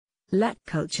Lac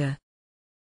culture.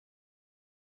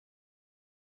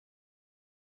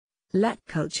 Lac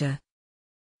culture.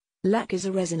 Lac is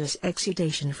a resinous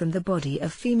exudation from the body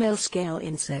of female scale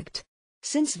insect.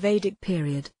 Since Vedic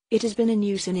period, it has been in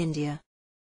use in India.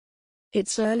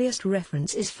 Its earliest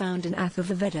reference is found in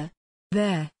Atharvaveda.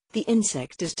 There, the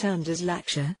insect is termed as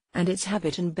laksha, and its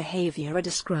habit and behavior are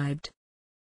described.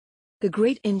 The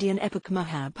great Indian epic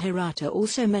Mahabharata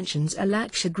also mentions a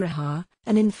lakshagraha,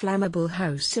 an inflammable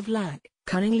house of lac,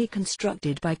 cunningly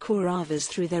constructed by Kauravas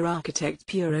through their architect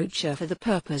Purocha for the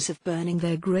purpose of burning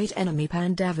their great enemy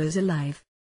Pandavas alive.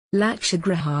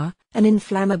 Lakshagraha, an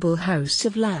inflammable house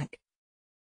of lac.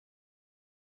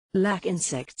 Lac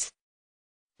insects.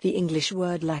 The English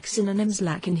word lac synonyms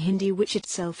lac in Hindi, which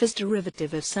itself is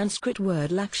derivative of Sanskrit word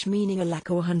laksh meaning a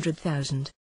lakh or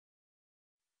 100,000.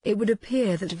 It would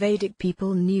appear that Vedic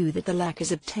people knew that the lac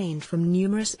is obtained from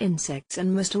numerous insects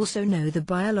and must also know the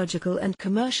biological and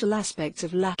commercial aspects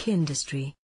of lac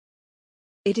industry.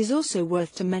 It is also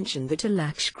worth to mention that a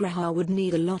lakshagraha would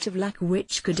need a lot of lac,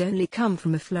 which could only come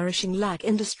from a flourishing lac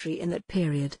industry in that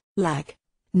period. Lac,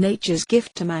 nature's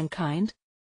gift to mankind.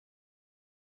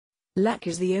 Lac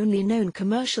is the only known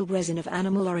commercial resin of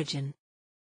animal origin.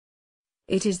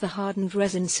 It is the hardened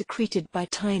resin secreted by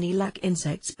tiny lac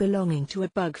insects belonging to a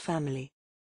bug family.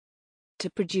 To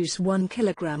produce 1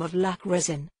 kilogram of lac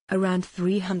resin, around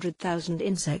 300,000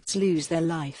 insects lose their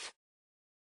life.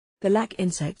 The lac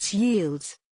insects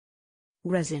yields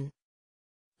resin,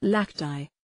 lac dye,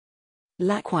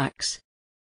 lac wax.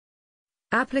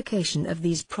 Application of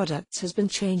these products has been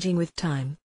changing with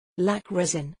time. Lac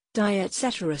resin, dye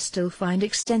etc. still find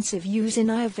extensive use in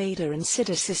Ayurveda and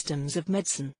Siddha systems of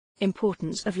medicine.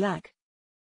 Importance of lac.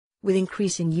 With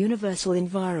increasing universal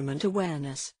environment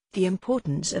awareness, the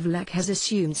importance of lac has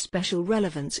assumed special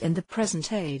relevance in the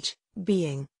present age,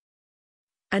 being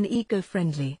an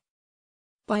eco-friendly,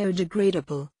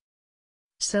 biodegradable,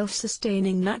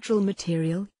 self-sustaining natural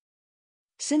material.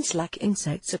 Since lac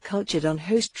insects are cultured on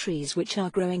host trees which are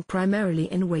growing primarily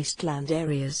in wasteland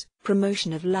areas,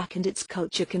 promotion of lac and its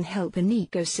culture can help in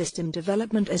ecosystem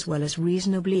development as well as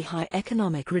reasonably high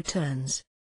economic returns.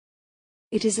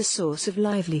 It is a source of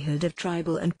livelihood of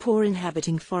tribal and poor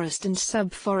inhabiting forest and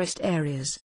subforest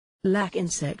areas. Lac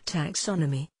insect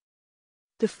taxonomy.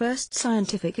 The first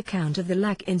scientific account of the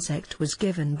lac insect was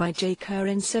given by J. Kerr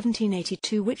in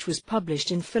 1782, which was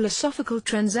published in Philosophical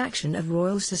Transaction of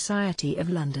Royal Society of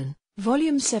London,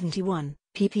 Volume 71,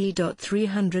 pp.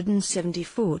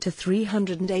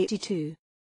 374–382.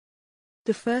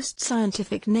 The first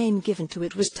scientific name given to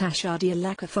it was Tachardia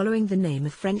lacca, following the name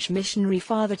of French missionary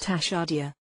Father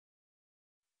Tachardia.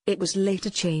 It was later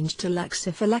changed to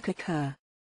Laxifer lac-insect.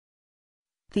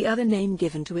 The other name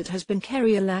given to it has been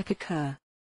Kerria lac-insect.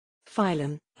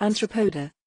 Phylum,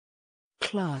 Arthropoda.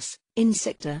 Class,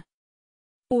 Insecta.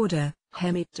 Order,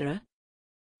 Hemiptera.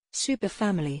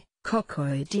 Superfamily,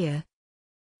 Coccoidea.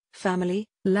 Family,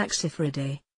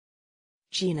 Laxiferidae.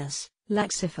 Genus,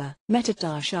 Laxifer.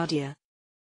 Metatachardia.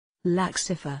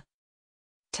 Laxifer.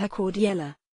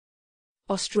 Tacordiella.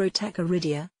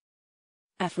 Ostrotacaridia.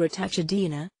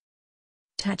 Afrotachidina.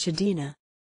 Tachidina.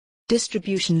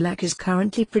 Distribution: lac is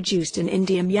currently produced in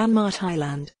India, Myanmar,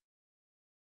 Thailand,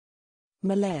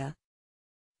 Malaya,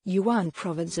 Yunnan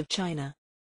Province of China.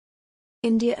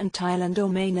 India and Thailand are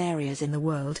main areas in the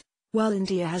world, while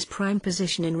India has prime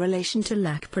position in relation to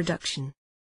lac production.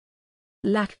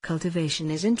 Lac cultivation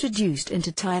is introduced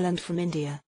into Thailand from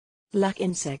India. Lac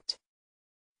insect.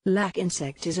 Lac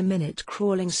insect is a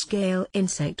minute-crawling scale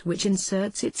insect which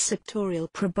inserts its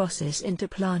sectorial proboscis into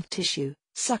plant tissue,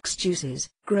 sucks juices,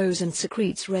 grows and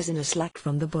secretes resinous lac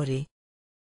from the body.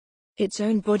 Its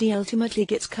own body ultimately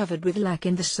gets covered with lac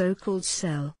in the so-called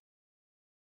cell.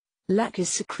 Lac is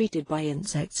secreted by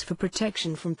insects for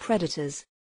protection from predators.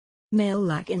 Male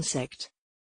lac insect.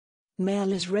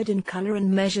 Male is red in color and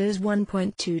measures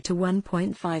 1.2 to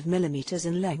 1.5 mm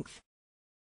in length.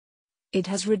 It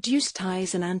has reduced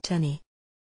eyes and antennae.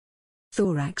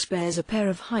 Thorax bears a pair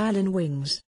of hyaline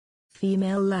wings.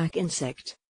 Female lac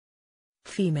insect.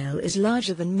 Female is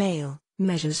larger than male,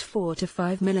 measures 4 to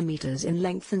 5 mm in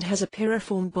length and has a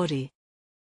piriform body.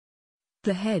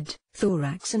 The head,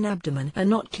 thorax and abdomen are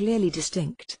not clearly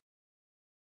distinct.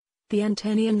 The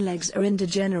antennae and legs are in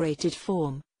degenerated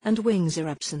form, and wings are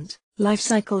absent. Life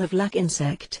cycle of lac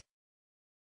insect.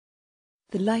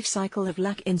 The life cycle of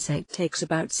lac insect takes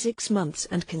about 6 months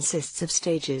and consists of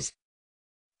stages: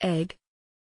 egg,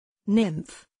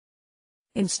 nymph,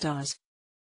 instars,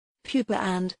 pupa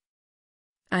and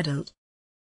adult.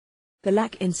 The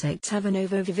lac insects have an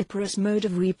ovoviviparous mode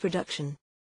of reproduction.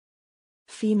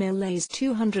 Female lays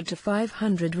 200 to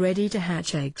 500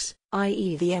 ready-to-hatch eggs,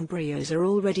 i.e. the embryos are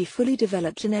already fully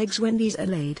developed in eggs when these are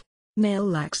laid. Male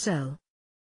lac cell.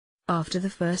 After the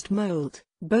first molt,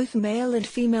 both male and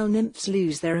female nymphs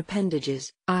lose their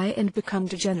appendages, and become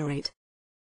degenerate.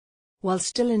 While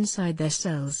still inside their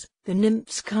cells, the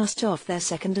nymphs cast off their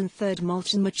second and third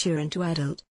molt and mature into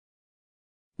adult.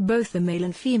 Both the male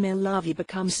and female larvae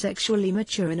become sexually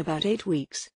mature in about 8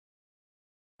 weeks.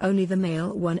 Only the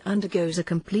male one undergoes a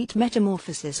complete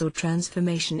metamorphosis or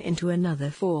transformation into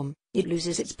another form. It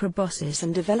loses its proboscis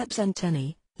and develops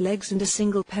antennae, legs and a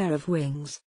single pair of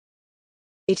wings.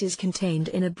 It is contained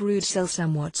in a brood cell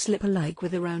somewhat slipper-like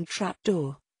with a round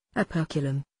trapdoor,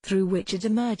 operculum, through which it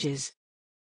emerges.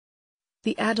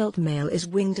 The adult male is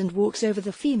winged and walks over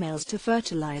the females to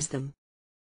fertilize them.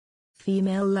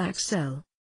 Female lac cell.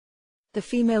 The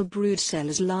female brood cell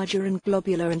is larger and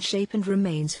globular in shape and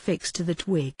remains fixed to the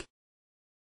twig.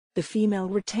 The female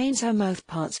retains her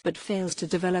mouthparts but fails to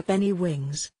develop any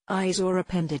wings, eyes or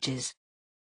appendages.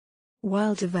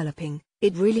 While developing,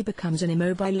 it really becomes an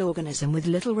immobile organism with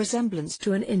little resemblance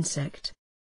to an insect.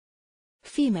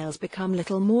 Females become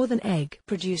little more than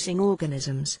egg-producing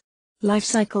organisms. Life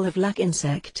cycle of lac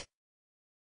insect.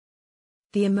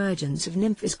 The emergence of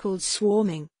nymph is called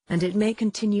swarming, and it may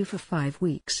continue for 5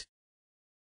 weeks.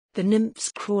 The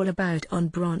nymphs crawl about on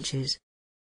branches.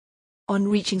 On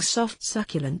reaching soft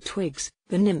succulent twigs,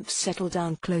 the nymphs settle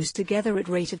down close together at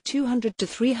rate of 200 to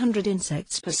 300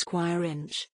 insects per square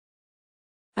inch.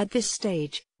 At this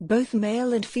stage, both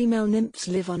male and female nymphs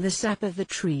live on the sap of the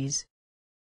trees.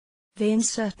 They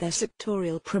insert their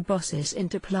sectorial proboscis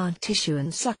into plant tissue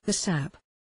and suck the sap.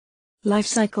 Life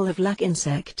cycle of lac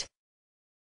insect.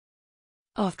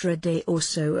 After a day or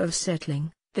so of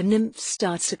settling, the nymphs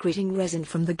start secreting resin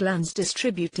from the glands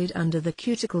distributed under the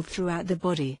cuticle throughout the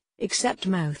body, except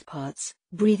mouthparts,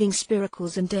 breathing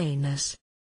spiracles and anus.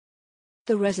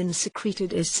 The resin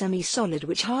secreted is semi-solid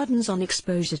which hardens on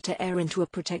exposure to air into a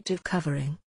protective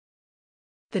covering.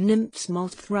 The nymphs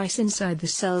molt thrice inside the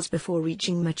cells before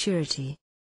reaching maturity.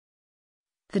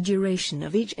 The duration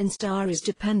of each instar is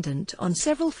dependent on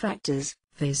several factors,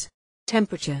 viz.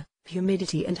 temperature,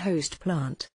 humidity and host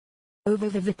plant.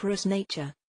 Ovoviviparous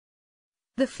nature.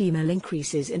 The female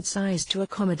increases in size to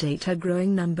accommodate her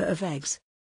growing number of eggs.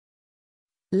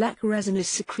 Lac resin is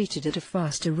secreted at a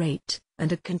faster rate,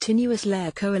 and a continuous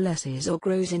layer coalesces or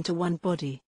grows into one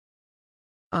body.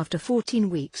 After 14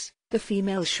 weeks, the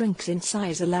female shrinks in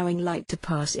size, allowing light to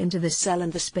pass into the cell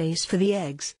and the space for the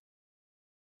eggs.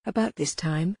 About this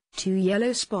time, 2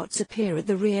 yellow spots appear at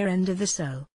the rear end of the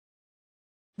cell.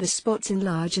 The spots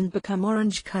enlarge and become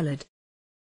orange-colored.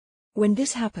 When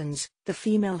this happens, the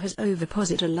female has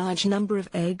oviposited a large number of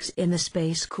eggs in the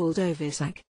space called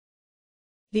ovisac.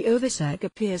 The ovisac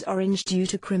appears orange due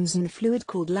to crimson fluid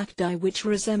called lac dye which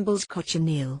resembles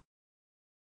cochineal.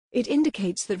 It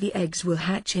indicates that the eggs will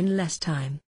hatch in less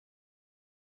time.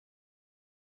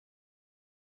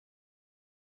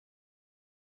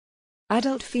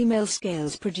 Adult female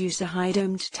scales produce a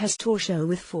high-domed test or shell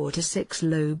with 4 to 6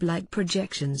 lobe-like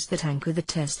projections that anchor the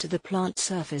test to the plant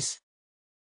surface.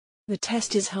 The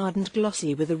test is hard and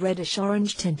glossy with a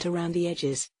reddish-orange tint around the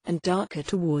edges, and darker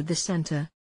toward the center.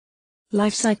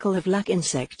 Life cycle of lac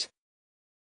insect.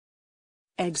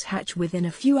 Eggs hatch within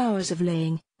a few hours of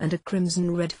laying, and a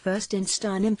crimson-red first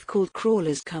instar nymph called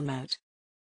crawlers come out.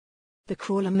 The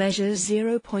crawler measures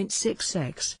 0.6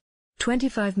 x,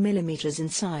 25 mm in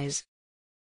size.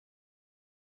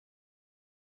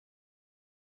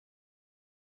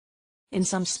 In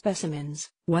some specimens,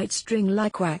 white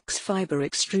string-like wax fiber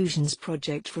extrusions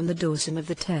project from the dorsum of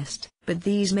the test, but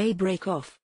these may break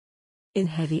off. In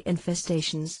heavy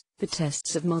infestations, the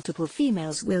tests of multiple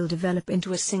females will develop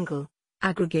into a single,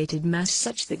 aggregated mass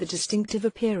such that the distinctive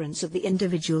appearance of the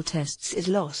individual tests is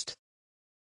lost.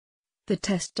 The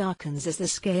test darkens as the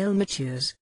scale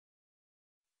matures.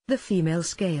 The female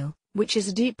scale, which is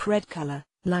a deep red color,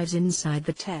 lies inside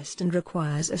the test and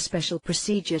requires a special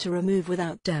procedure to remove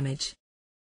without damage.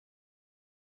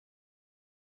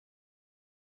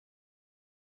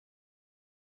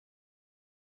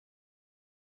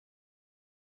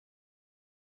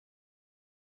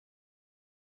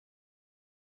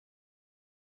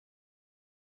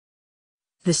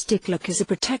 The stick-lock is a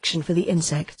protection for the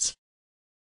insects.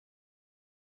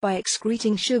 By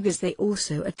excreting sugars they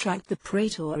also attract the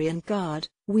Praetorian Guard,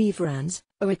 weaver ants,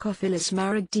 Oecophilus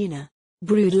maragdina.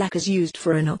 Brood lac is used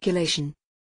for inoculation.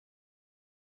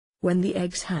 When the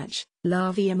eggs hatch,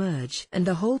 larvae emerge and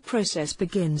the whole process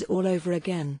begins all over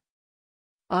again.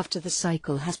 After the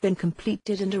cycle has been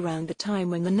completed and around the time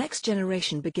when the next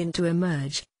generation begin to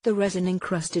emerge, the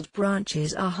resin-encrusted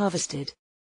branches are harvested.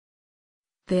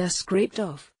 They are scraped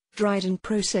off, dried and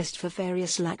processed for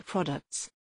various lac products.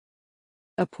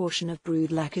 A portion of brood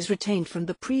lac is retained from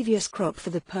the previous crop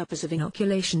for the purpose of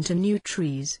inoculation to new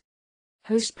trees.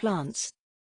 Host plants.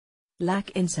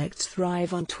 Lac insects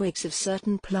thrive on twigs of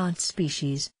certain plant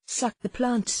species, suck the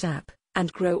plant sap,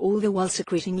 and grow all the while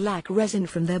secreting lac resin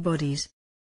from their bodies.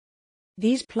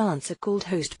 These plants are called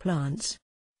host plants.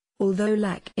 Although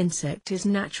lac insect is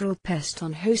natural pest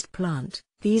on host plant,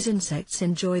 these insects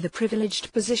enjoy the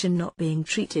privileged position not being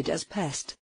treated as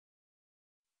pest.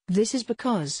 This is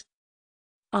because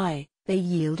I. They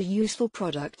yield a useful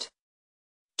product.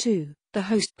 2. The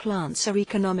host plants are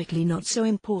economically not so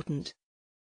important.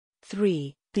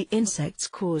 3. The insects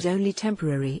cause only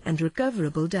temporary and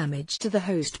recoverable damage to the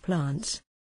host plants.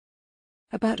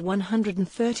 About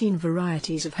 113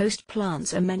 varieties of host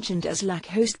plants are mentioned as lac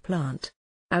host plant,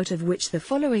 out of which the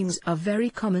followings are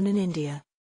very common in India.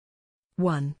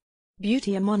 1.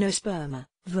 Butea monosperma,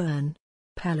 Vern.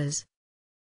 Pallas.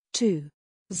 2.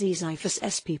 Ziziphus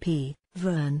spp,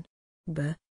 Vern.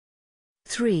 B.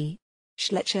 3.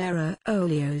 Schleichera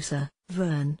oleosa,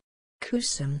 Vern.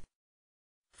 Kusum.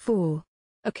 4.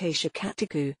 Acacia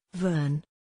caticu, Vern.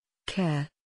 Care.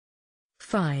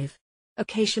 5.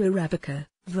 Acacia arabica,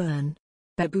 Vern.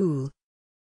 Babool.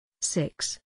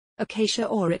 6. Acacia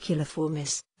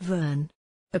auriculiformis, Vern.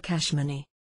 Akashmani.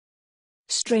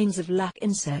 Strains of lac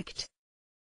insect.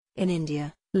 In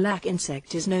India, lac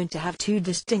insect is known to have two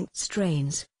distinct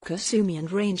strains, Kusumi and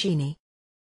Rangini.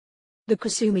 The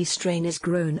Kusumi strain is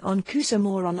grown on kusum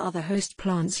or on other host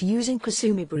plants using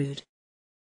Kusumi brood.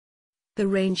 The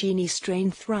Rangini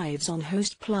strain thrives on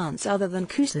host plants other than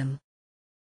kusum.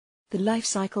 The life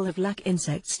cycle of lac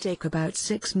insects take about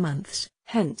 6 months,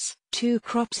 hence, 2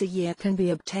 crops a year can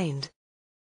be obtained.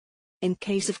 In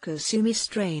case of Kusumi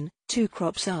strain, 2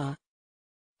 crops are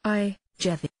I.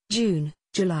 Jethi, June,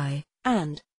 July,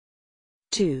 and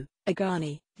 2.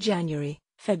 Agani, January,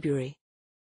 February.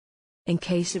 In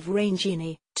case of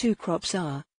Rangini, 2 crops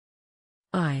are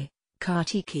I.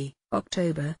 Kartiki,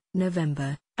 October,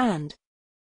 November, and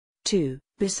 2.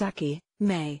 Baisakhi,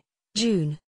 May,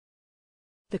 June.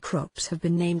 The crops have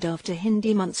been named after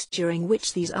Hindi months during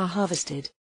which these are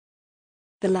harvested.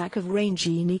 The lac of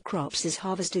Rangini crops is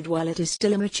harvested while it is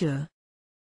still immature.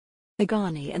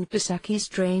 Agani and Baisakhi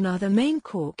strain are the main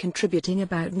core, contributing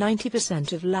about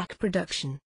 90% of lac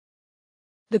production.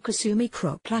 The Kusumi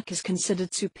crop lac is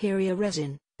considered superior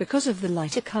resin, because of the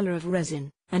lighter color of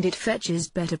resin, and it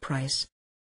fetches better price.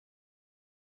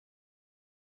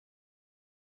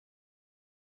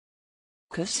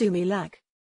 Kusumi lac.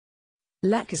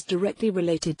 Lac is directly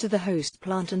related to the host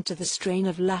plant and to the strain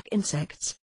of lac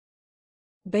insects.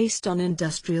 Based on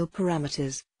industrial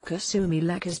parameters, Kusumi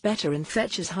lac is better and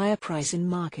fetches higher price in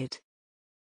market.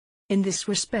 In this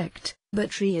respect,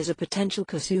 Batri as a potential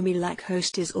Kusumi lac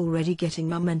host is already getting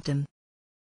momentum.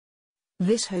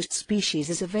 This host species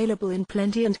is available in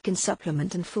plenty and can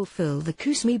supplement and fulfill the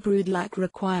Kusumi brood lac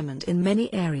requirement in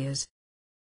many areas.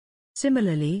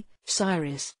 Similarly,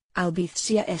 Cyrus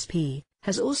albethia sp.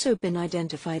 has also been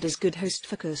identified as good host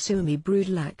for Kusumi brood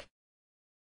lac.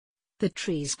 The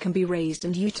trees can be raised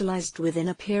and utilized within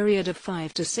a period of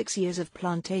 5 to 6 years of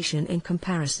plantation in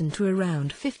comparison to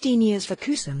around 15 years for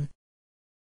kusum.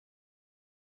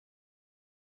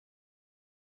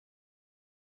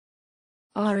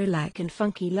 Ari lac and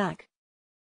funky lac.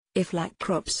 If lac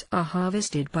crops are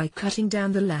harvested by cutting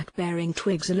down the lac-bearing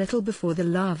twigs a little before the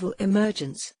larval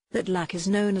emergence, that lac is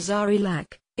known as Ari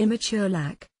lac, immature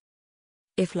lac.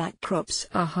 If lac crops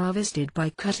are harvested by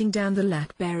cutting down the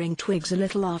lac-bearing twigs a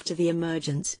little after the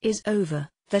emergence is over,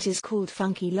 that is called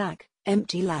funky lac,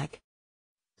 empty lac.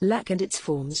 Lac and its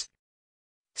forms.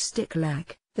 Stick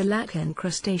lac. The lac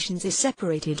encrustations is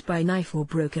separated by knife or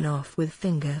broken off with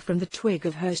finger from the twig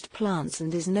of host plants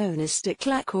and is known as stick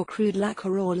lac or crude lac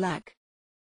or raw lac.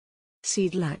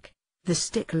 Seed lac. The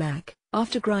stick lac,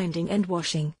 after grinding and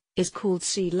washing, is called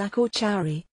seed lac or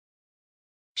chowri.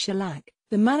 Shellac.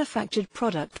 The manufactured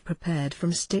product prepared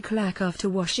from stick lac after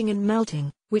washing and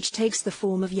melting, which takes the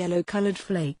form of yellow-colored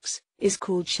flakes, is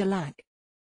called shellac.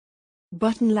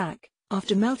 Button lac.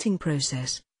 After melting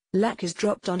process, lac is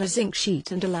dropped on a zinc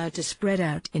sheet and allowed to spread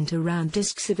out into round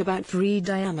discs of about 3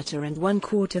 diameter and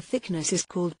 1/4 thickness is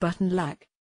called button lac.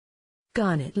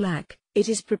 Garnet lac. It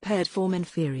is prepared from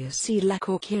inferior seed lac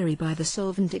or kiri by the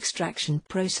solvent extraction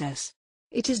process.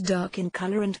 It is dark in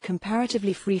color and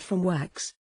comparatively free from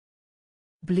wax.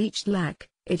 Bleached lac.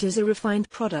 It is a refined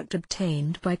product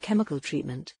obtained by chemical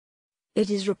treatment. It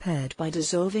is repaired by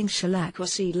dissolving shellac or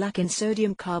seed lac in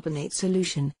sodium carbonate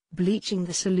solution, bleaching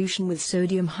the solution with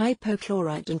sodium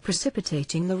hypochlorite and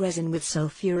precipitating the resin with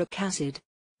sulfuric acid.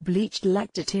 Bleached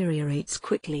lac deteriorates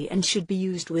quickly and should be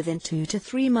used within 2 to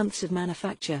 3 months of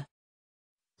manufacture.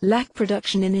 Lac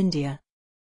production in India.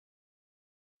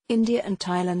 India and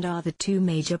Thailand are the two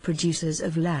major producers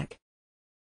of lac.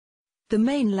 The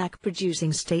main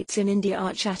lac-producing states in India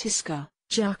are Chhattisgarh,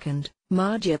 Jharkhand,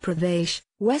 Madhya Pradesh,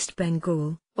 West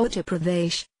Bengal, Uttar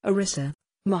Pradesh, Orissa,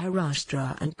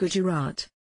 Maharashtra and Gujarat.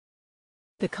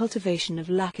 The cultivation of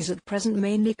lac is at present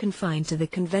mainly confined to the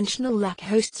conventional lac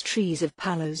hosts trees of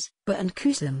Palos, Bur and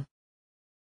Kusum.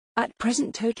 At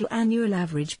present total annual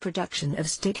average production of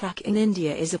stick lac in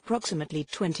India is approximately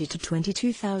 20 to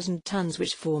 22,000 tons,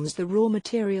 which forms the raw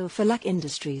material for lac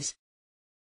industries.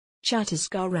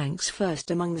 Chhattisgarh ranks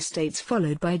first among the states,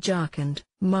 followed by Jharkhand,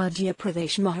 Madhya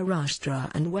Pradesh,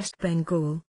 Maharashtra and West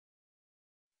Bengal.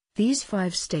 These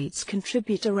 5 states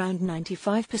contribute around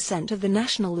 95% of the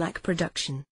national lac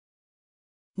production.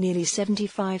 Nearly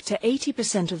 75 to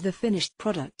 80% of the finished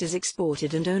product is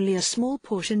exported and only a small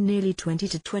portion, nearly 20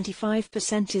 to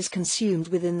 25%, is consumed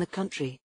within the country.